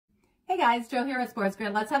Hey guys, Jo here with Sports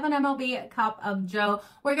Grid. Let's have an MLB Cup of Joe.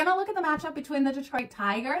 We're going to look at the matchup between the Detroit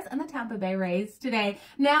Tigers and the Tampa Bay Rays today.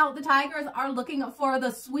 Now, the Tigers are looking for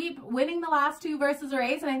the sweep, winning the last two versus the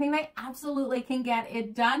Rays, and I think they absolutely can get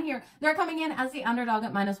it done here. They're coming in as the underdog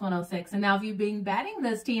at -106, and now if you've been betting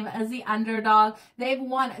this team as the underdog, they've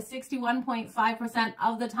won 61.5%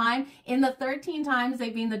 of the time. In the 13 times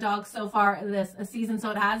they've been the dog so far this season, so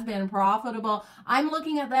it has been profitable. I'm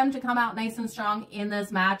looking at them to come out nice and strong in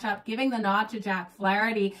this matchup, giving the nod to Jack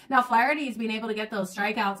Flaherty. Now, Flaherty's been able to get those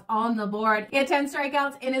strikeouts on the board. He had 10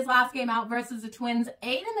 strikeouts in his last game out versus the Twins,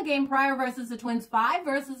 8 in the game prior versus the Twins, 5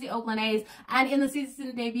 versus the Oakland A's, and in the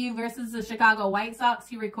season debut versus the Chicago White Sox,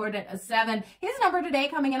 he recorded a 7. His number today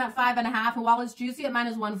coming in at 5.5, and while it's juicy at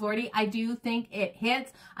 -140, I do think it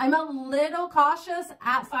hits. I'm a little cautious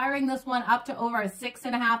at firing this one up to over a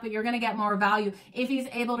 6.5, but you're going to get more value if he's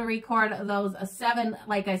able to record those 7.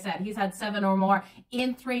 Like I said, he's had 7 or more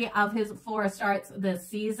in 3 of his 4 starts this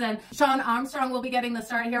season. Shawn Armstrong will be getting the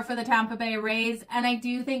start here for the Tampa Bay Rays, and I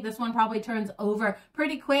do think this one probably turns over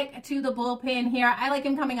pretty quick to the bullpen here. I like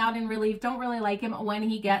him coming out in relief. Don't really like him when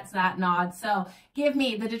he gets that nod. So give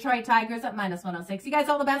me the Detroit Tigers at -106. You guys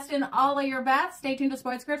all the best in all of your bets. Stay tuned to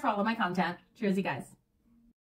Sports Grid for all of my content. Cheers, you guys.